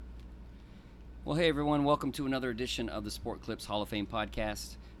Well, hey everyone, welcome to another edition of the Sport Clips Hall of Fame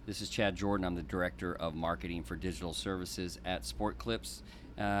podcast. This is Chad Jordan. I'm the Director of Marketing for Digital Services at Sport Clips.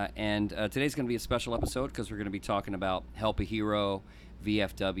 Today's going to be a special episode because we're going to be talking about Help a Hero,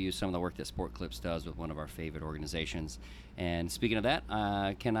 VFW, some of the work that Sport Clips does with one of our favorite organizations. And speaking of that,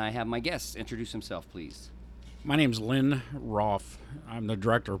 can I have my guest introduce himself, please? My name's Lynn Rolf. I'm the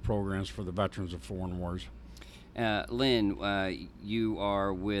Director of Programs for the Veterans of Foreign Wars. Lynn, you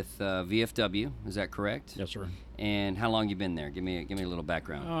are with VFW, is that correct? Yes, sir. And how long you been there? Give me a little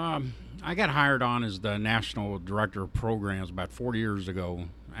background. I got hired on as the National Director of Programs about 4 years ago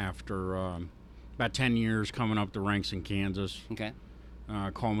after about 10 years coming up the ranks in Kansas. Okay.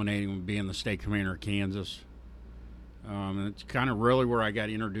 Culminating with being the state commander of Kansas. And it's kind of really where I got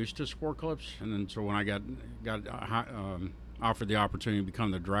introduced to Sport Clips. And then so when I got offered the opportunity to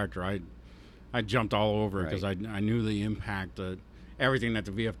become the director, I jumped all over it because I knew the impact that everything that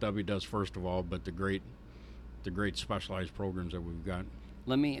the VFW does, first of all, but the great specialized programs that we've got.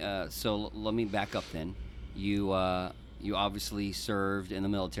 Let me back up then. You obviously served in the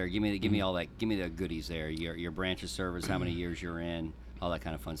military. Give me all that. Give me the goodies there. Your branch of service, how many years you're in, all that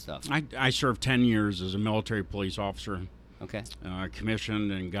kind of fun stuff. I served 10 years as a military police officer. Okay.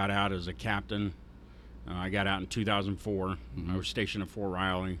 Commissioned and got out as a captain. I got out in 2004. Mm-hmm. I was stationed at Fort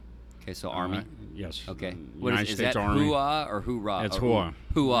Riley. Okay, so Army? Yes. Okay. United Is States that Army. Hoo-ah or hoorah? It's hoo-ah.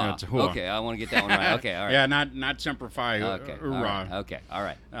 Hoo-ah. Yeah, it's hoo-ah. Okay, I want to get that one right. Okay, all right. Yeah, not Semper Fi. Okay. Hoorah. Okay, all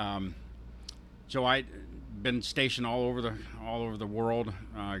right. So I been stationed all over the world.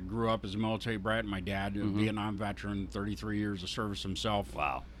 I grew up as a military brat. My dad, a Vietnam veteran, 33 years of service himself.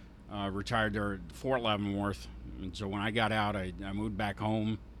 Wow. Retired there at Fort Leavenworth. And so when I got out, I moved back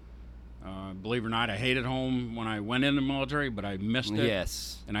home. Believe it or not, I hated home when I went in the military, but I missed it.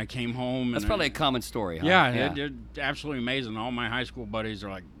 Yes. And I came home. That's probably a common story, huh? Yeah, it's absolutely amazing. All my high school buddies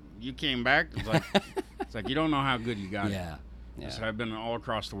are like, "You came back?" It's like you don't know how good you got it. Yeah. So I've been all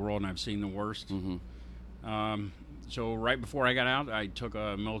across the world and I've seen the worst. Mm-hmm. So right before I got out, I took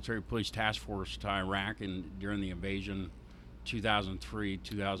a military police task force to Iraq and during the invasion, 2003,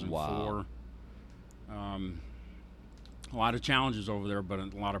 2004. Wow. A lot of challenges over there, but a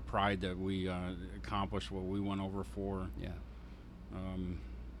lot of pride that we accomplished what we went over for. Yeah.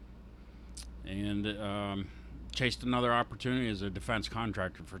 Chased another opportunity as a defense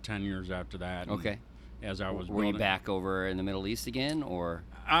contractor for 10 years after that. Okay. As I was Were you back over in the Middle East again, or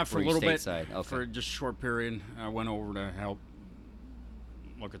for a little bit, stateside? for just a short period. I went over to help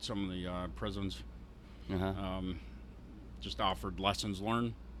look at some of the prisons. Uh-huh. Just offered lessons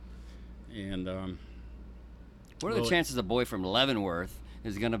learned, and what are the chances a boy from Leavenworth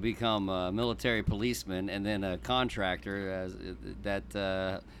is going to become a military policeman and then a contractor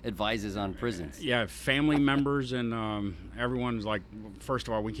that advises on prisons? Yeah, family members and everyone's like, first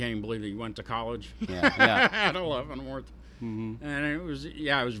of all, we can't even believe that you went to college. Yeah. At Leavenworth. Mm-hmm. And it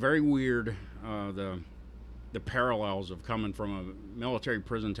was very weird, the parallels of coming from a military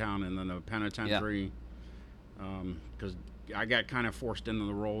prison town and then a penitentiary, because I got kind of forced into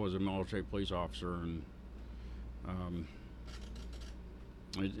the role as a military police officer, and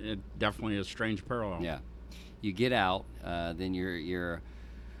it definitely is a strange parallel. Yeah. You get out, then you're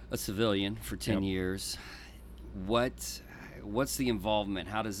a civilian for 10 years. What's the involvement?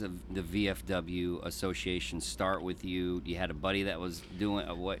 How does the VFW association start with you? You had a buddy that was doing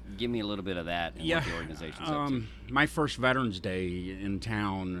what? Give me a little bit of that and what the organization's up to. My first Veterans Day in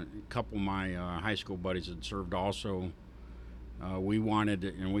town, a couple of my high school buddies had served also. We wanted,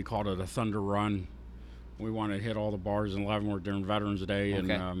 and we called it a Thunder Run. We wanted to hit all the bars in Leavenworth during Veterans Day.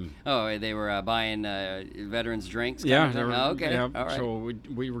 Okay. And, they were buying veterans drinks? Yeah. Okay. Yeah, all right. So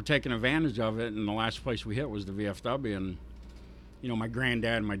we were taking advantage of it, and the last place we hit was the VFW. And, my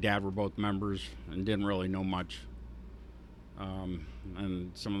granddad and my dad were both members and didn't really know much. And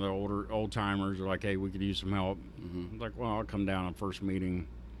some of the old-timers are like, hey, we could use some help. Mm-hmm. I was like, well, I'll come down on first meeting.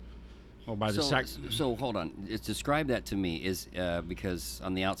 Well, by the So hold on. Describe that to me, because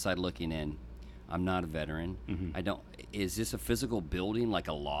on the outside looking in, I'm not a veteran. Mm-hmm. Is this a physical building like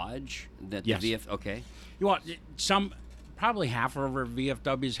a lodge? Yes. Okay. Probably half of our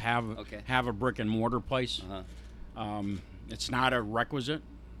VFWs have a brick and mortar place. Uh-huh. It's not a requisite.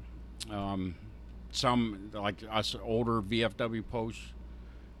 Some, like us older VFW posts,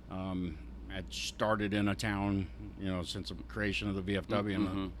 had started in a town, since the creation of the VFW.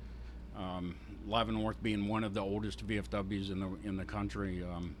 Mm-hmm. And Leavenworth being one of the oldest VFWs in the country.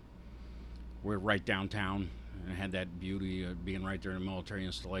 We're right downtown and had that beauty of being right there in a military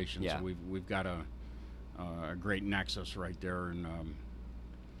installation. Yeah. So we've got a great nexus right there, and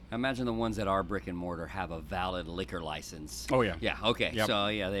I imagine the ones that are brick and mortar have a valid liquor license. Oh yeah. Yeah. Okay. Yep. So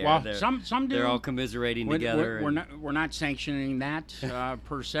yeah, Some do. They're all commiserating together. We're not sanctioning that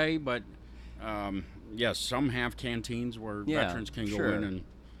per se, but yes, some have canteens where veterans can go in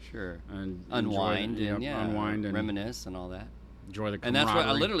and unwind unwind and reminisce and all that. Enjoy the And camaraderie. that's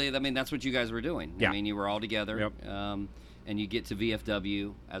what literally. I mean, that's what you guys were doing. Yeah. I mean, you were all together. Yep. And you get to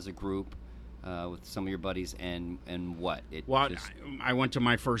VFW as a group with some of your buddies, and what? I went to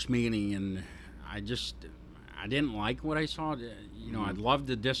my first meeting, and I didn't like what I saw. You know, I loved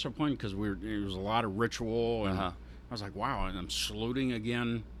the discipline because it was a lot of ritual, and I was like, wow, and I'm saluting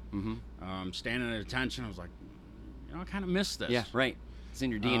again, standing at attention. I was like, you know, I kind of missed this. Yeah, right. It's in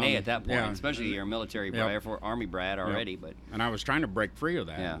your DNA at that point, yeah. especially you're a military brat, Air Force, Army brat already. But I was trying to break free of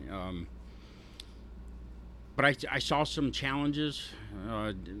that. Yeah. But I saw some challenges.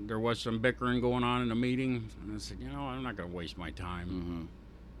 There was some bickering going on in the meeting, and I said, you know, I'm not going to waste my time.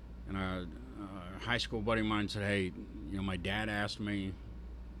 And a high school buddy of mine said, hey, you know, my dad asked me,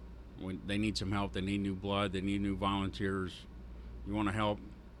 when they need some help, they need new blood, they need new volunteers. You want to help?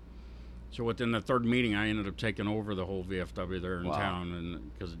 So within the third meeting, I ended up taking over the whole VFW there in town,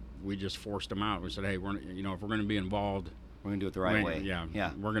 and because we just forced them out. We said, hey, if we're going to be involved, we're gonna do it the right way. Yeah.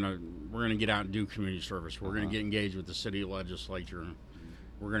 We're gonna get out and do community service. We're gonna get engaged with the city legislature.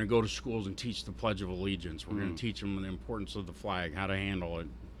 We're gonna go to schools and teach the Pledge of Allegiance. We're gonna teach them the importance of the flag, how to handle it.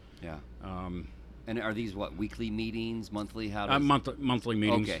 Yeah. And are these weekly meetings, monthly? Monthly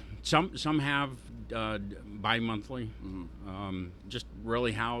meetings. Okay. Some have bi-monthly. Just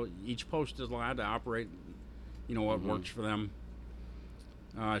really how each post is allowed to operate. You know what works for them.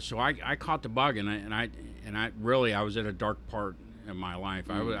 So I caught the bug, and I really was at a dark part in my life.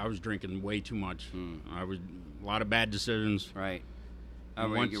 I was drinking way too much. I was a lot of bad decisions. Right.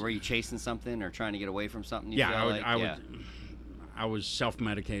 Were you chasing something or trying to get away from something? I was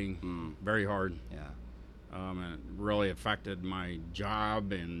self-medicating very hard. Yeah. And it really affected my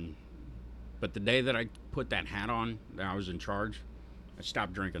job. But the day that I put that hat on, that I was in charge, I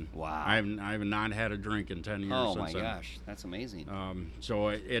stopped drinking. Wow. I have not had a drink in 10 years. Oh since my then. gosh, that's amazing. So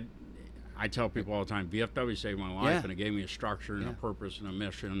I tell people all the time, VFW saved my life, and it gave me a structure and a purpose and a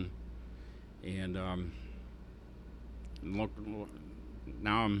mission. And look,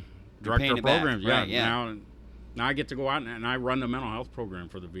 now I'm director of programs. Right, Now I get to go out and I run the mental health program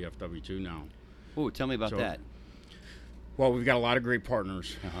for the VFW too now. Oh, tell me about that. Well, we've got a lot of great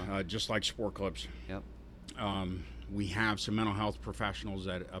partners, just like Sport Clips. Yep. We have some mental health professionals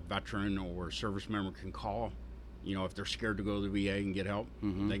that a veteran or a service member can call. You know, if they're scared to go to the VA and get help,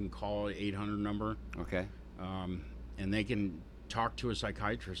 they can call the 800 number. Okay. And they can talk to a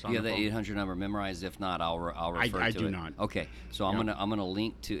psychiatrist. Do you have the 800 number memorized? If not, I'll refer to it. I do not. Okay, so I'm gonna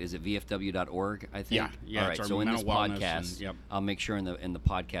link to, is it VFW.org? I think. Yeah. All right. So in this podcast, and, I'll make sure in the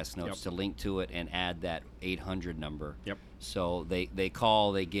podcast notes to link to it and add that 800 number. Yep. So they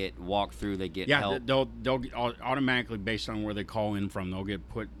call, they get walked through, they get help. They'll get automatically, based on where they call in from, they'll get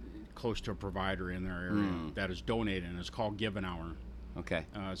put close to a provider in their area that is donating. And it's called Give an Hour. Okay.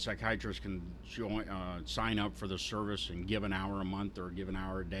 Psychiatrists can sign up for the service and give an hour a month or give an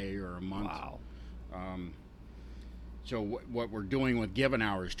hour a day or a month. Wow. So what we're doing with Give an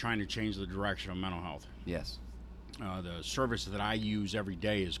Hour is trying to change the direction of mental health. Yes. The service that I use every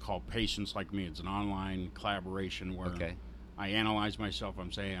day is called Patients Like Me. It's an online collaboration where I analyze myself.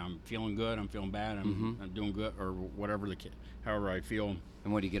 I'm saying I'm feeling good, I'm feeling bad, I'm doing good, or whatever however I feel.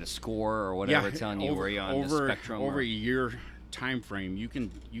 And what do you get, a score or whatever telling you where you're on the spectrum? Over a year time frame, you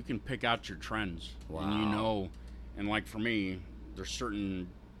can pick out your trends. Wow. And you know, and like for me, there's certain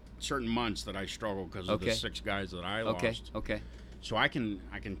months that I struggle because of the 6 guys that I lost. Okay. So I can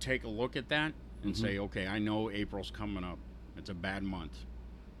take a look at that and say, okay, I know April's coming up. It's a bad month.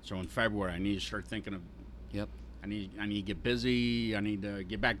 So in February, I need to start thinking of. Yep. I need to get busy. I need to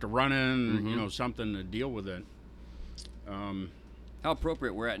get back to running. You know, something to deal with it. How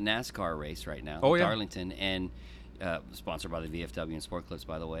appropriate. We're at NASCAR race right now, Darlington, and sponsored by the VFW and Sport Clips,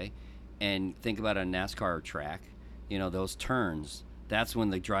 by the way. And think about a NASCAR track. You know, those turns. That's when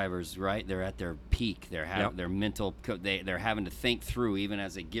the drivers, right? They're at their peak. Their mental. They're having to think through, even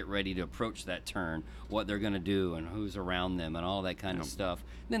as they get ready to approach that turn, what they're going to do and who's around them and all that kind of stuff.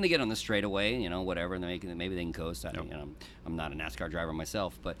 And then they get on the straightaway, you know, whatever, and maybe they can coast. You know, I'm not a NASCAR driver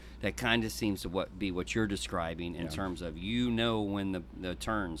myself, but that kind of seems to be what you're describing in terms of, you know, when the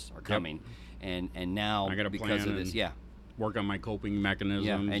turns are coming, and now I got a because plan of this, work on my coping mechanisms.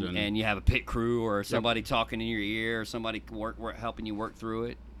 Yeah, and you have a pit crew or somebody talking in your ear, or somebody helping you work through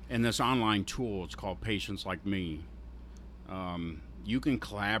it. And this online tool, it's called Patients Like Me. You can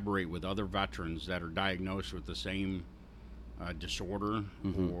collaborate with other veterans that are diagnosed with the same disorder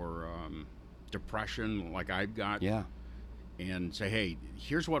or depression like I've got. Yeah. And say, hey,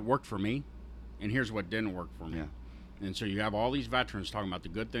 here's what worked for me, and here's what didn't work for me. Yeah. And so you have all these veterans talking about the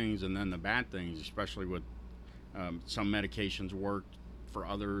good things and then the bad things, especially with some medications work for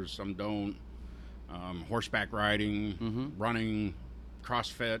others, some don't. Horseback riding, running,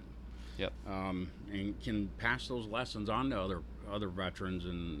 CrossFit. Yep. And can pass those lessons on to other veterans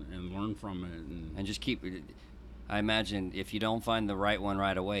and learn from it. And just keep. I imagine if you don't find the right one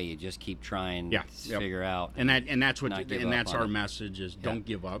right away, you just keep trying to figure out. And that's what, not give and up that's on our it. message is don't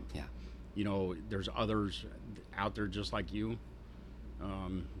give up. Yeah. You know, there's others out there just like you.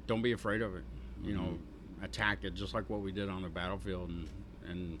 Don't be afraid of it. You know, attack it just like what we did on the battlefield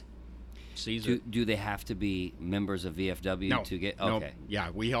and seize it. Do they have to be members of VFW No, to get? no. Okay. Yeah,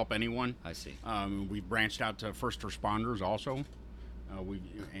 we help anyone. I see. We've branched out to first responders also.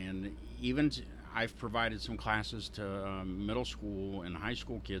 I've provided some classes to middle school and high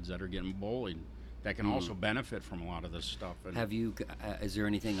school kids that are getting bullied that can also benefit from a lot of this stuff. And Have you? Is there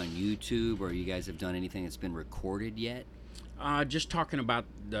anything on YouTube, or you guys have done anything that's been recorded yet? just talking about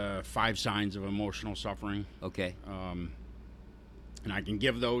the 5 signs of emotional suffering. Okay. And I can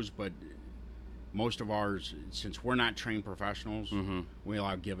give those, but most of ours, since we're not trained professionals, we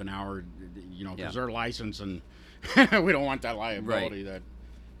allow give an hour, because they're licensed and we don't want that liability. Right.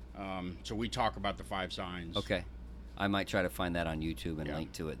 That so we talk about the 5 signs. Okay. I might try to find that on YouTube and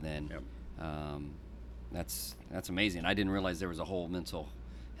link to it then. Yep. That's amazing. I didn't realize there was a whole mental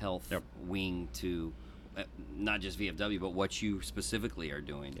health wing to not just VFW, but what you specifically are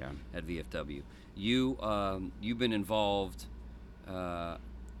doing at VFW. You've been involved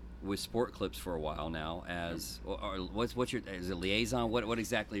with Sport Clips for a while now. As or what's your is it liaison? What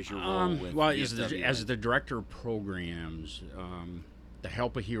exactly is your role with VFW? As the director of programs, the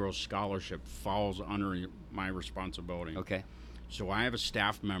Help a Hero scholarship falls under my responsibility. Okay. So I have a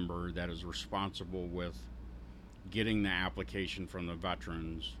staff member that is responsible with getting the application from the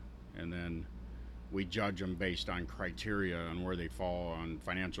veterans, and then we judge them based on criteria on where they fall on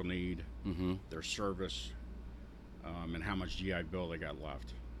financial need, their service, and how much GI Bill they got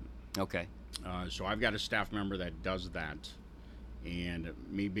left. Okay. So I've got a staff member that does that, and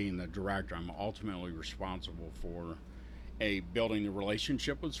me being the director, I'm ultimately responsible for building the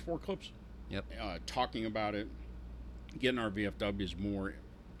relationship with Sport Clips. Yep. Talking about it, getting our VFWs more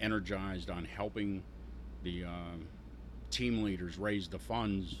energized on helping the team leaders raise the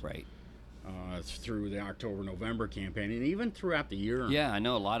funds. Right. Through the October-November campaign, and even throughout the year. Yeah, I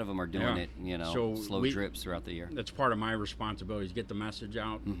know a lot of them are doing it. So slow drips throughout the year. That's part of my responsibility is get the message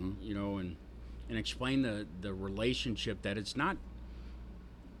out. And explain the relationship that it's not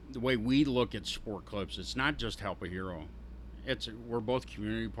the way we look at Sport Clips. It's not just Help a Hero. We're both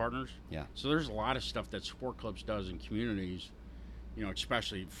community partners. Yeah. So there's a lot of stuff that Sport Clips does in communities.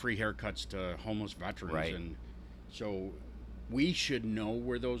 Especially free haircuts to homeless veterans. Right. And so we should know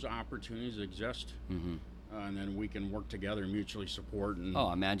where those opportunities exist, and then we can work together and mutually support. And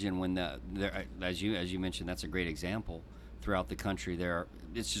I imagine when as you mentioned, that's a great example. Throughout the country,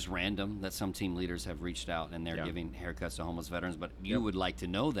 it's just random that some team leaders have reached out and they're giving haircuts to homeless veterans. But you would like to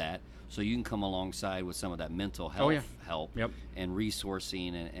know that, so you can come alongside with some of that mental health help and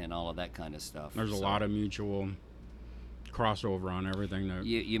resourcing and all of that kind of stuff. There's a lot of mutual crossover on everything.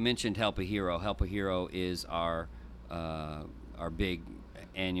 You mentioned Help a Hero. Help a Hero is our big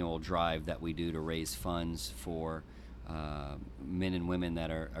annual drive that we do to raise funds for men and women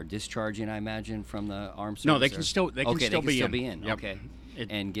that are discharging, I imagine, from the armed services. No, they can still be in. Yep. Okay.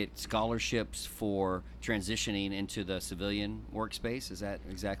 And get scholarships for transitioning into the civilian workspace. Is that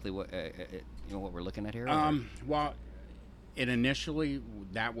exactly what what we're looking at here? Well, initially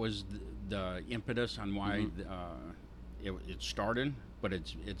that was the impetus on why it started, but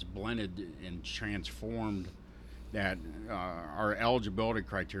it's blended and transformed. That our eligibility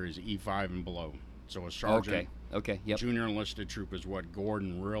criteria is E5 and below. So a sergeant, yep. junior enlisted troop is what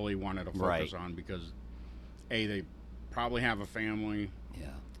Gordon really wanted to focus on, because they probably have a family,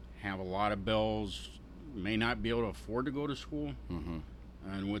 have a lot of bills, may not be able to afford to go to school,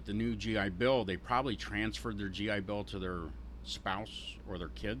 and with the new GI Bill, they probably transferred their GI Bill to their spouse or their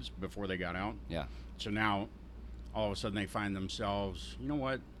kids before they got out. Yeah. So now, all of a sudden, they find themselves, you know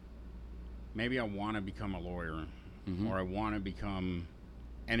what? Maybe I want to become a lawyer, or I want to become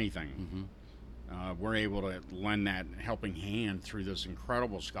anything. We're able to lend that helping hand through this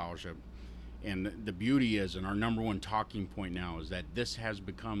incredible scholarship. And the beauty is, and our number one talking point now, is that this has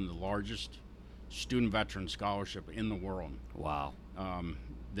become the largest student veteran scholarship in the world. Wow.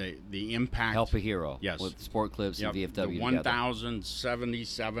 The impact. Help a Hero. Yes. With Sport Clips and VFW the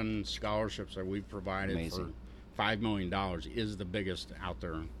 1,077 scholarships that we've provided for $5 million is the biggest out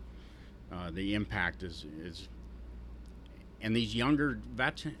there. The impact is, and these younger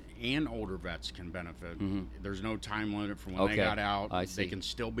vets and older vets can benefit. Mm-hmm. There's no time limit from when Okay. they got out. I see. They can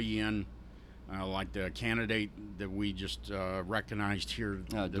still be in. Like the candidate that we just recognized here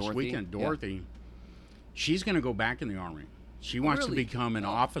this Dorothy? weekend, Yeah. Dorothy, she's going to go back in the Army. She wants to Really? become an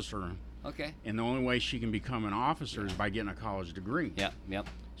officer, Okay. and the only way she can become an officer is by getting a college degree. Yep.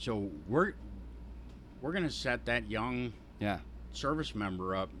 So we're going to set that young Yeah. service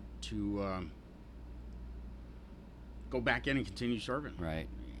member up to go back in and continue serving. Right.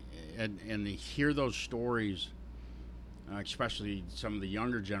 And to hear those stories, especially some of the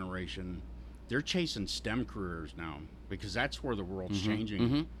younger generation, they're chasing STEM careers now because that's where the world's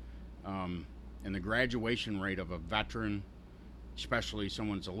changing. Mm-hmm. And the graduation rate of a veteran, especially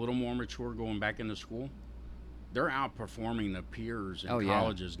someone that's a little more mature going back into school, they're outperforming the peers in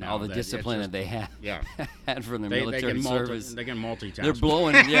colleges now. All the discipline that they have Yeah. had from their They military can service. they can multitask. They're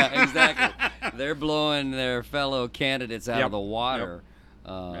blowing, yeah, exactly. They're blowing their fellow candidates out of the water,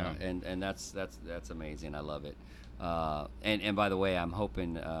 and that's amazing. I love it. And by the way, I'm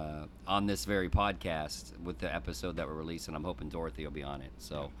hoping on this very podcast with the episode that we're releasing, I'm hoping Dorothy will be on it.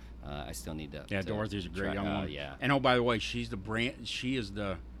 So I still need to. Yeah, Dorothy's a great young one. Yeah. And oh, by the way, she is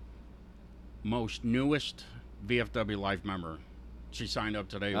the most newest VFW Life member. She signed up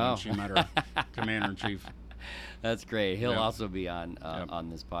today when she met her commander in chief. That's great. He'll also be on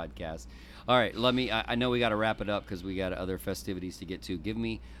this podcast. All right, I know we got to wrap it up because we got other festivities to get to. Give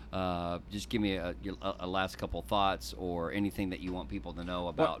me a last couple thoughts or anything that you want people to know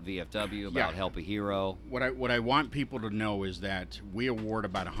about VFW, about Help a Hero. What I want people to know is that we award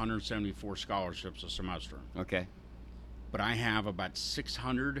about 174 scholarships a semester. Okay. But I have about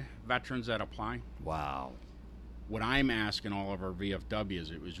 600 veterans that apply. Wow. What I'm asking all of our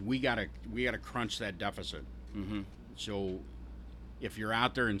VFWs is we gotta crunch that deficit. Mm-hmm. So if you're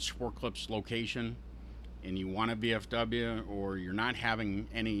out there in Sport Clips location and you want a VFW or you're not having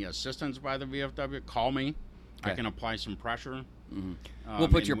any assistance by the VFW, call me. Okay. I can apply some pressure. Mm-hmm. We'll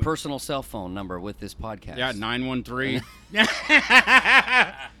put your personal cell phone number with this podcast. Yeah, 913.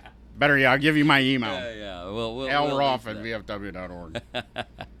 Better, I'll give you my email. Yeah. We'll lrolf at vfw.org.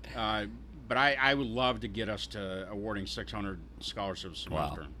 But I would love to get us to awarding 600 scholarships a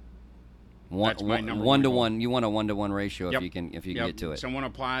semester. That's my number one to goal. one. You want a 1-to-1 ratio if you can get to it. If someone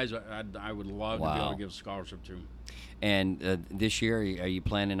applies, I would love to be able to give a scholarship to. And this year, are you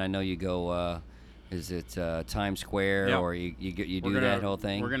planning? I know you go. Is it Times Square or you do that whole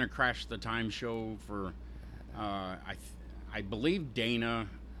thing? We're gonna crash the Time Show for. I believe Dana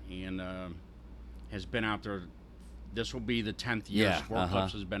and has been out there. This will be the 10th year Sport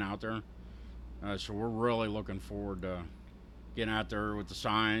Clips has been out there. So we're really looking forward to getting out there with the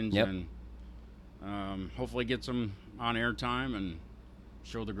signs and hopefully get some on-air time and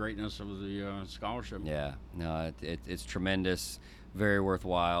show the greatness of the scholarship. Yeah, no, it's tremendous, very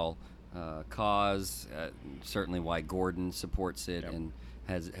worthwhile cause. Certainly why Gordon supports it and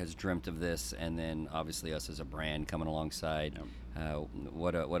has dreamt of this, and then obviously us as a brand coming alongside.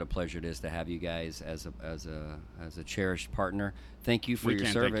 What a pleasure it is to have you guys as a cherished partner. Thank you for your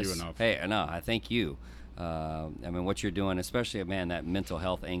service. Thank you enough. Hey, no, I thank you. I mean, what you're doing, especially that mental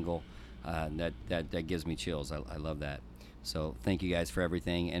health angle, that gives me chills. I love that. So thank you guys for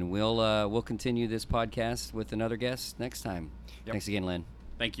everything, and we'll continue this podcast with another guest next time. Thanks again, Lynn.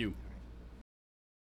 Thank you.